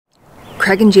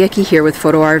Craig and Jackie here with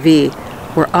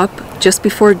PhotoRV. We're up just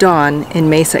before dawn in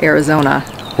Mesa, Arizona.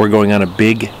 We're going on a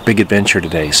big adventure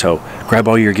today, so grab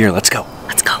all your gear. Let's go.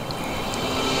 Let's go.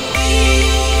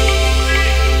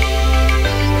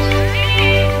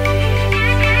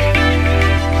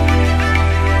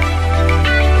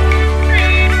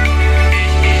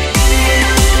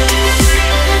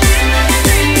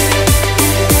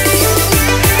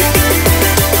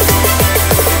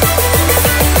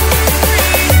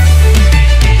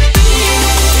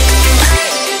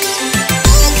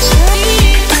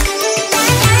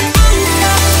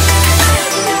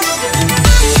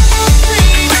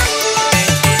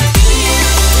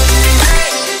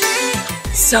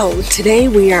 So today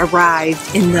we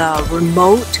arrived in the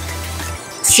remote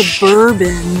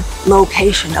suburban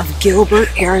location of Gilbert,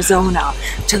 Arizona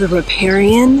to the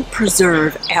Riparian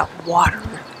Preserve at Water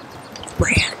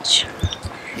Ranch.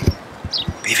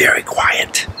 Be very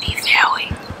quiet. Be very,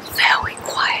 very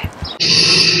quiet.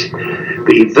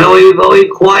 Be very, very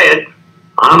quiet.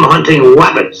 I'm hunting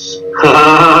rabbits.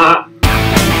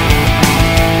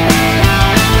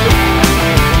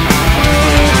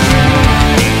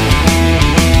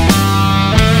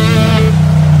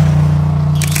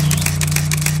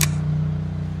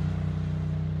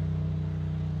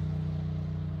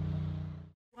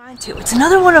 It's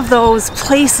another one of those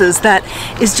places that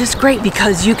is just great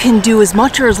because you can do as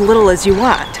much or as little as you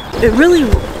want. It really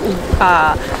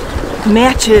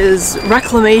matches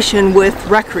reclamation with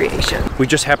recreation. We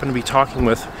just happened to be talking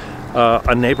with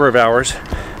a neighbor of ours.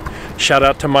 Shout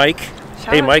out to Mike.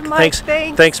 Hey Mike,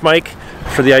 thanks Mike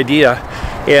for the idea.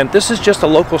 And this is just a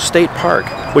local state park,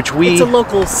 which we... It's a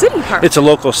local city park. It's a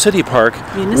local city park,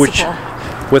 Municipal. which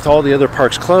with all the other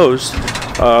parks closed,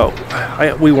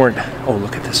 we weren't... Oh,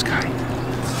 look at this guy.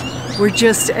 We're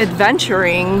just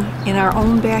adventuring in our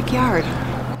own backyard.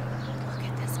 Look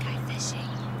at this guy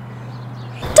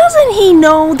fishing. Doesn't he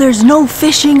know there's no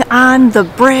fishing on the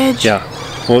bridge? Yeah,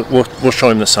 we'll show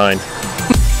him the sign.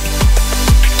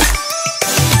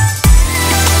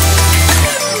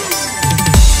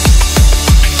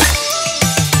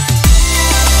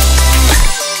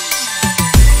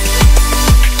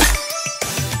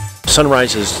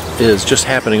 Sunrise is just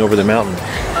happening over the mountain,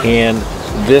 and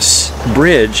this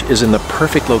bridge is in the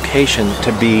perfect location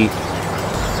to be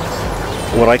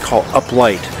what I call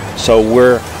uplight. So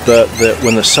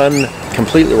when the sun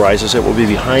completely rises, it will be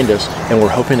behind us, and we're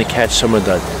hoping to catch some of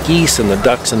the geese and the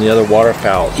ducks and the other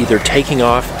waterfowl, either taking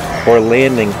off or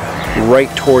landing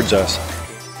right towards us.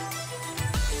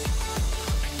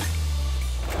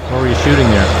 What were you shooting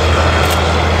there?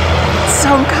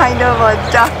 Some kind of a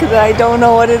duck that I don't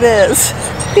know what it is.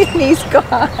 And he's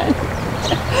gone.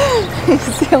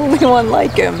 He's the only one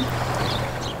like him.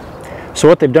 So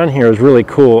what they've done here is really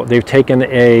cool. They've taken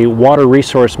a water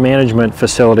resource management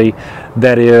facility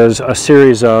that is a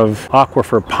series of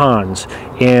aquifer ponds,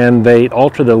 and they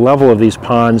alter the level of these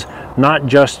ponds not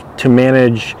just to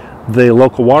manage the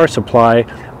local water supply,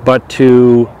 but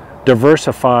to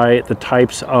diversify the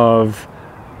types of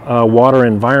water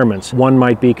environments. One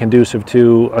might be conducive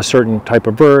to a certain type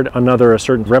of bird, another a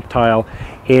certain reptile,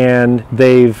 and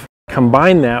they've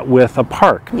combined that with a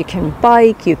park. You can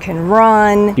bike, you can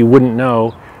run. You wouldn't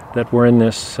know that we're in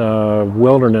this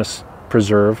wilderness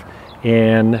preserve,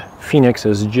 and Phoenix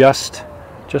is just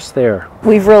there.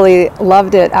 We've really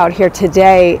loved it out here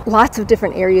today. Lots of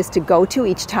different areas to go to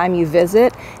each time you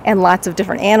visit, and lots of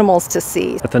different animals to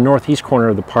see. At the northeast corner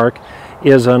of the park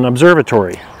is an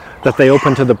observatory that they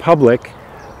open to the public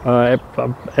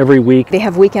every week. They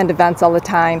have weekend events all the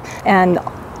time, and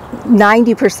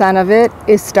 90% of it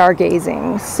is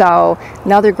stargazing. So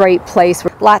another great place.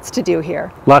 Lots to do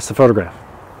here. Lots to photograph.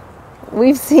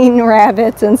 We've seen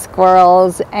rabbits and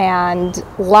squirrels and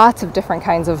lots of different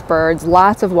kinds of birds,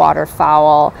 lots of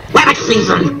waterfowl. Rabbit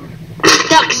season!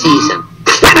 Duck season!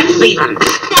 Rabbit season!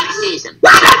 Duck season!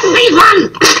 Rabbit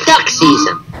season! Duck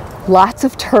season! Lots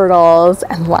of turtles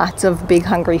and lots of big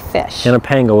hungry fish. And a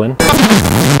pangolin.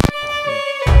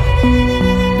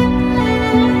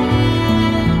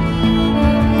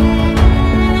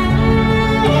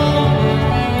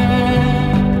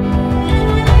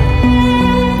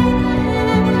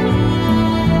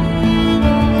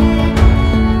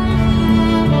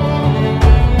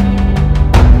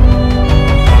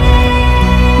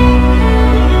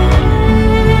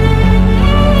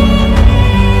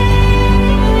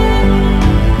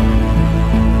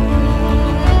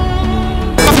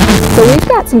 So we've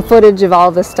got some footage of all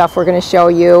this stuff we're going to show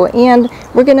you, and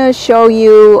we're going to show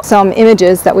you some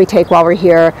images that we take while we're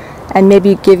here and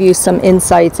maybe give you some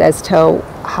insights as to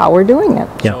how we're doing it.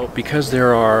 Yeah. So because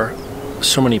there are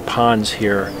so many ponds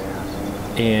here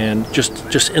and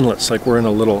just inlets, like we're in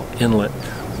a little inlet.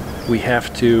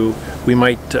 We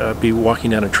might be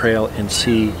walking down a trail and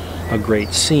see a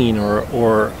great scene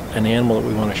or an animal that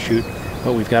we want to shoot,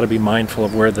 but we've got to be mindful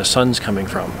of where the sun's coming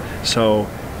from. So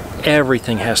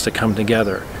everything has to come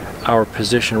together. Our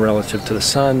position relative to the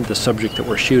sun, the subject that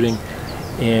we're shooting,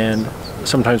 and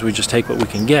sometimes we just take what we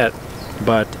can get,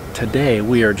 but today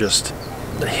we are just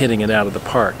hitting it out of the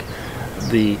park.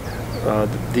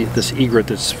 This egret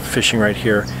that's fishing right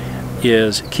here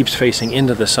keeps facing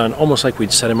into the sun, almost like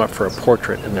we'd set him up for a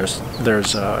portrait, and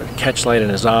there's a catch light in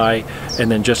his eye, and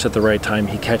then just at the right time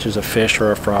he catches a fish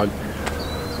or a frog.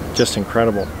 Just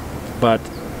incredible. But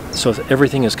so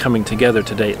everything is coming together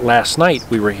today. Last night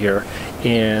we were here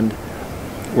and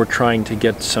we're trying to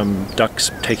get some ducks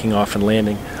taking off and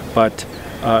landing, but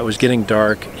it was getting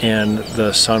dark and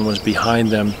the sun was behind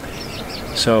them.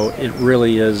 So it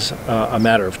really is a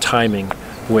matter of timing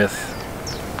with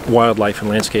wildlife and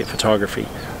landscape photography.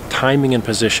 Timing and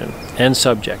position and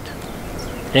subject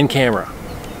and camera.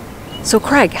 So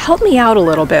Craig, help me out a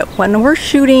little bit. When we're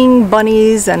shooting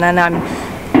bunnies and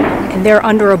they're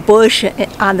under a bush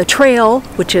on the trail,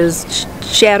 which is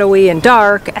shadowy and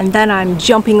dark, and then I'm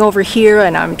jumping over here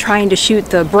and I'm trying to shoot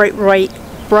the bright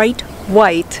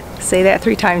white, say that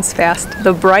 3 times fast,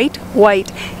 the bright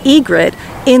white egret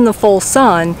in the full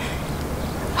sun.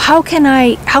 How can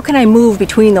I move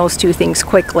between those two things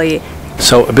quickly?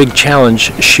 So a big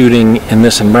challenge shooting in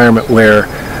this environment where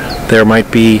there might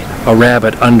be a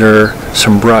rabbit under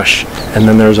some brush and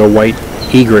then there's a white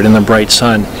egret in the bright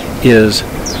sun is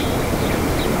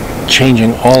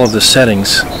changing all of the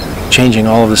settings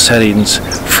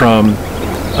from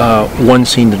one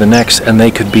scene to the next, and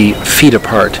they could be feet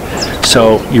apart.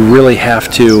 So you really have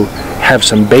to have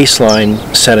some baseline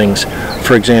settings.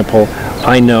 For example,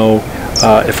 I know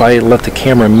if I let the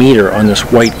camera meter on this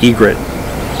white egret,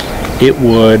 it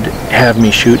would have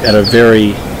me shoot at a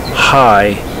very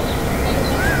high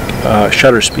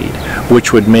shutter speed,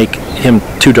 which would make him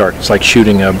too dark. It's like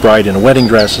shooting a bride in a wedding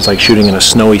dress. It's like shooting in a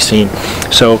snowy scene.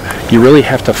 So you really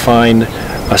have to find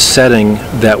a setting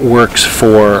that works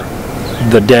for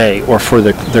the day or for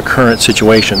the current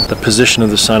situation. The position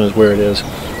of the sun is where it is,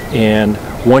 and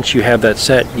once you have that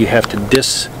set, you have to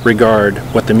disregard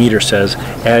what the meter says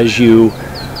as you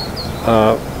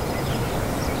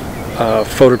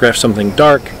photograph something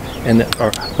dark,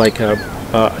 or like a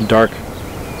dark.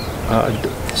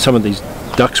 Some of these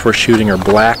ducks we're shooting are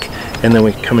black, and then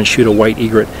we come and shoot a white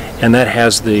egret, and that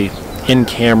has the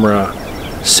in-camera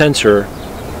sensor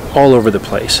all over the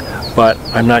place. But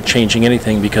I'm not changing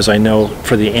anything because I know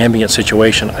for the ambient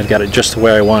situation I've got it just the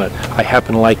way I want it. I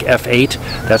happen to like f8.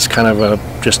 That's kind of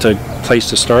just a place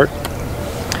to start.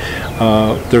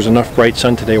 There's enough bright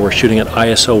sun today. We're shooting at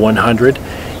ISO 100,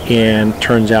 and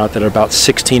turns out that at about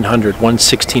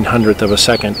 1/1600th of a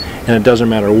second, and it doesn't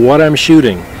matter what I'm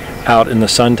shooting out in the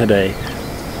sun today,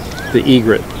 the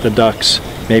egret, the ducks,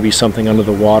 maybe something under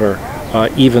the water,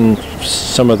 even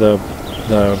some of the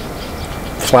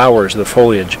flowers, the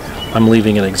foliage, I'm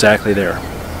leaving it exactly there.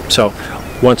 So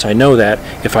once I know that,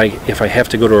 if I have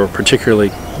to go to a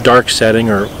particularly dark setting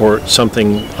or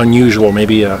something unusual,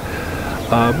 maybe a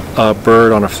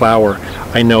bird on a flower,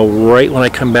 I know right when I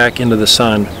come back into the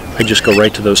sun, I just go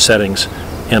right to those settings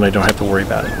and I don't have to worry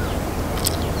about it.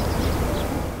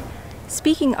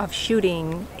 Speaking of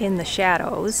shooting in the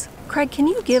shadows, Craig, can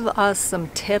you give us some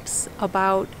tips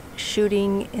about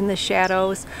shooting in the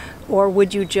shadows, or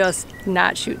would you just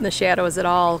not shoot in the shadows at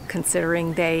all,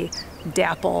 considering they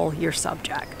dapple your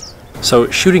subject? So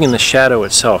shooting in the shadow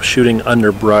itself, shooting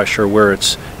under brush or where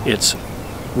it's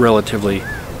relatively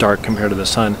dark compared to the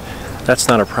sun, that's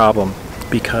not a problem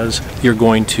because you're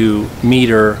going to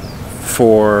meter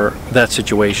for that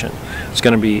situation. It's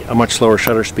going to be a much slower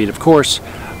shutter speed, of course.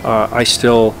 I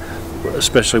still,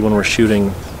 especially when we're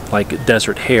shooting like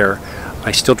desert hare,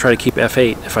 I still try to keep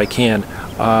f8 if I can.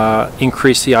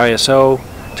 Increase the ISO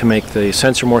to make the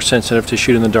sensor more sensitive to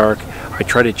shoot in the dark. I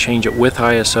try to change it with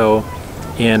ISO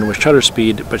and with shutter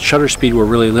speed, but shutter speed we're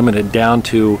really limited down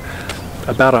to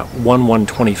about a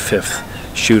 1/125th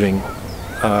shooting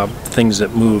things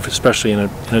that move, especially in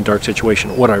a dark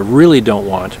situation. What I really don't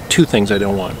want, two things I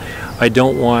don't want. I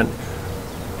don't want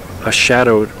a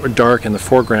shadow or dark in the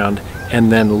foreground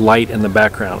and then light in the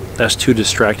background. That's too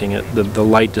distracting. The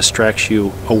light distracts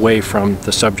you away from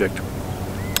the subject.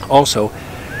 Also,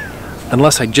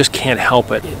 unless I just can't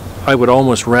help it, I would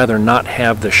almost rather not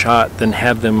have the shot than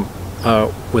have them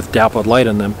with dappled light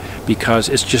on them, because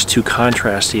it's just too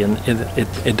contrasty and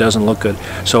it doesn't look good.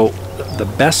 So the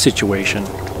best situation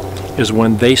is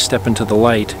when they step into the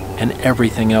light and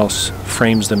everything else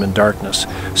frames them in darkness.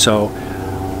 So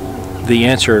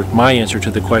my answer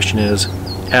to the question is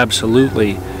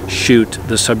absolutely shoot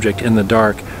the subject in the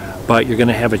dark, but you're going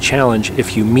to have a challenge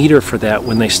if you meter for that.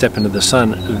 When they step into the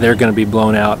sun, they're going to be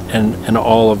blown out, and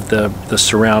all of the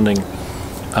surrounding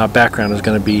background is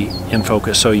going to be in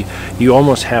focus. So you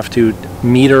almost have to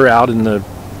meter out in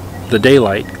the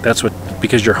daylight. That's what,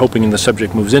 because you're hoping the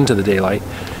subject moves into the daylight.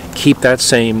 Keep that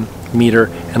same meter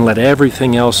and let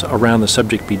everything else around the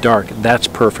subject be dark. That's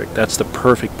perfect. That's the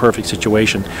perfect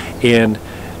situation. And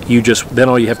then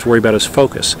all you have to worry about is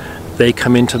focus. They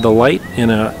come into the light in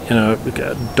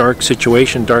a dark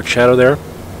situation, dark shadow there.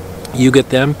 You get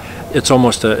them. It's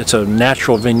a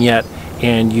natural vignette,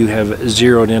 and you have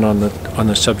zeroed in on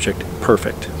the subject.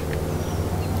 Perfect.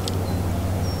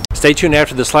 Stay tuned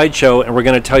after the slideshow, and we're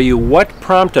going to tell you what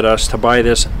prompted us to buy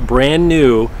this brand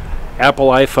new Apple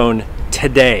iPhone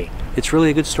today. It's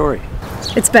really a good story.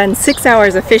 It's been 6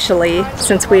 hours officially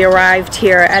since we arrived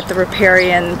here at the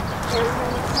Riparian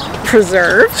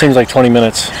Preserve. Seems like 20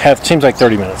 minutes. Seems like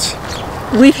 30 minutes.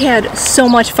 We've had so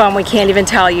much fun, we can't even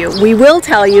tell you. We will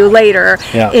tell you later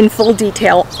in full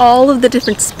detail all of the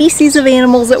different species of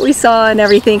animals that we saw and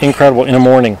everything. Incredible, in the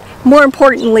morning. More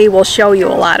importantly, we'll show you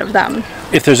a lot of them.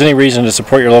 If there's any reason to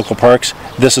support your local parks,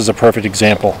 this is a perfect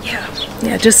example.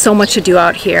 Yeah, just so much to do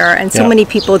out here, and so many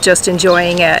people just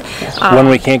enjoying it. When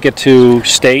we can't get to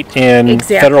state and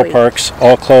federal parks,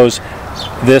 all closed,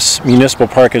 this municipal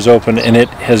park is open, and it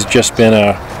has just been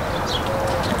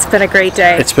It's been a great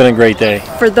day. It's been a great day.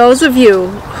 For those of you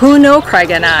who know Craig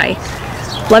and I,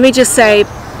 let me just say,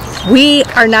 we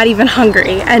are not even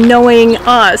hungry, and knowing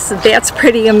us, that's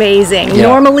pretty amazing.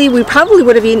 Normally we probably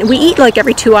would have eaten, we eat like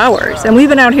every 2 hours, and we've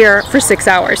been out here for 6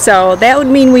 hours, so that would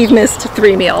mean we've missed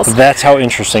 3 meals. That's how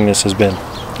interesting this has been.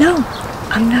 No,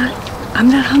 I'm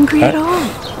not hungry at all.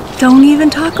 Don't even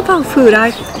talk about food.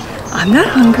 I'm not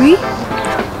hungry.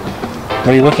 What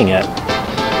are you looking at?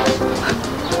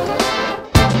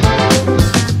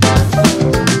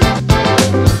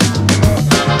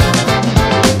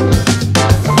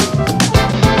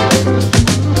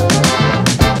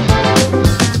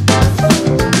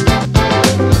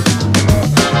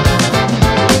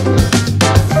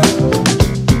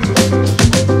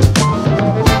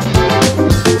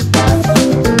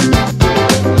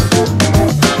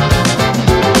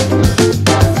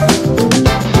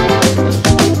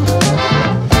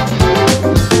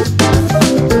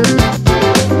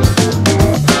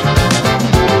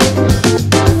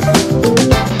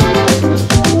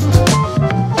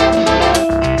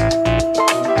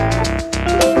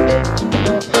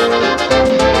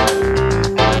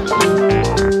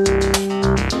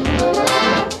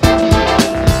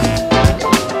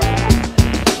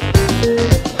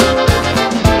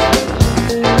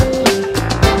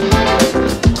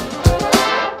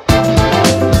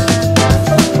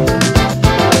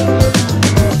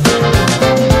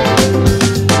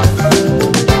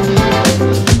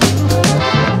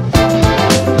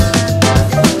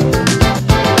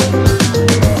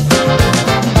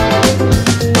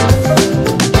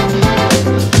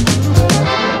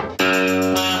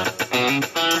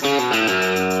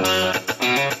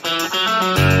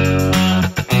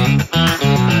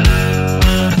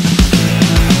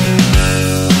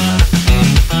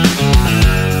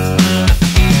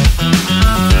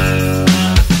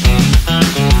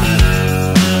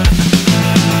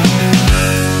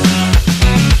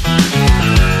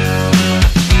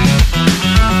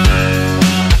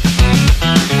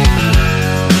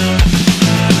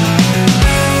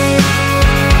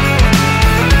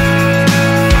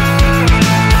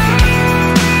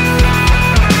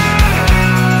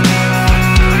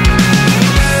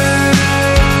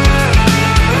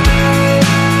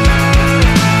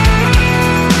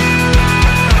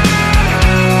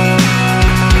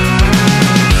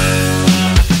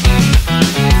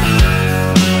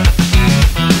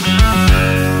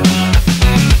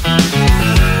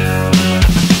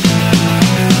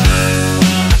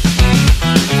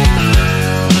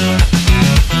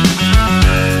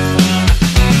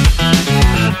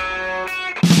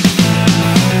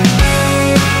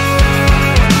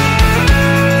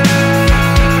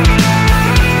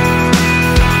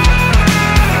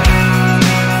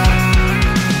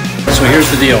 So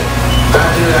here's the deal.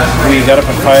 We got up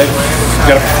at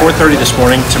 4:30 this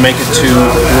morning to make it to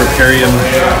the Riparian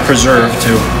Preserve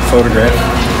to photograph.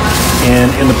 And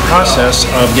in the process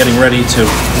of getting ready to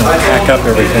pack up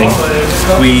everything,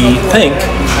 we think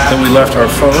that we left our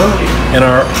phone and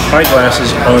our eyeglasses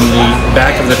on the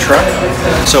back of the truck,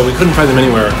 so we couldn't find them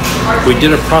anywhere. We did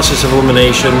a process of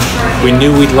elimination. We knew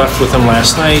we'd left with them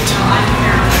last night.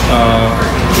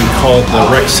 We called the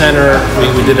rec center.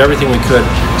 We did everything we could.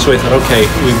 So we thought, okay,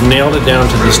 we've nailed it down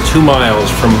to this 2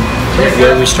 miles from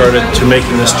where we started to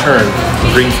making this turn,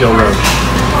 Greenfield Road.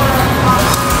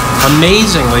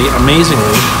 Amazingly,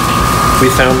 we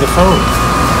found the phone.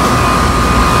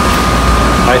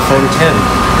 iPhone 10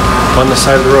 on the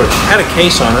side of the road. Had a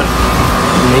case on it.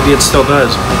 Maybe it still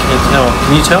does. I can't tell.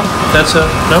 Can you tell? That's a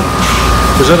no.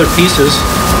 There's other pieces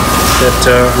that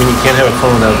I mean, you can't have a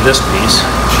phone without this piece.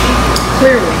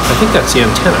 Clearly. I think that's the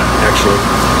antenna, actually.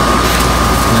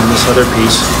 And then this other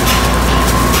piece.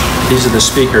 These are the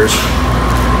speakers.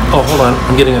 Oh, hold on.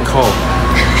 I'm getting a call.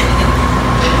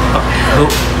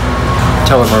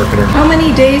 Telemarketer. How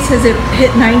many days has it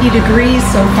hit 90 degrees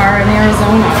so far in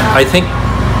Arizona? I think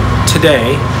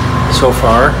today, so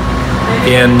far,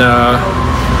 in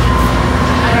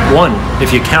 1.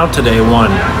 If you count today,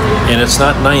 1. And it's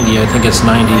not 90, I think it's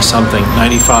 90 something,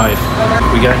 95.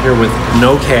 We got here with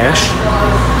no cash.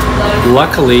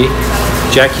 Luckily,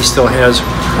 Jackie still has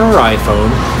her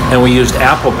iPhone, and we used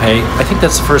Apple Pay. I think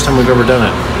that's the first time we've ever done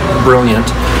it.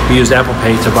 Brilliant. We used Apple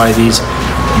Pay to buy these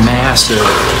massive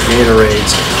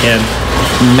Gatorades and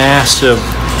massive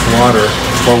water,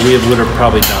 or we would have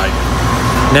probably died.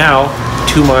 Now,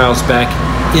 2 miles back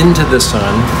into the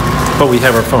sun, but we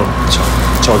have our phone, so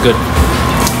it's all good.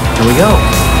 Here we go.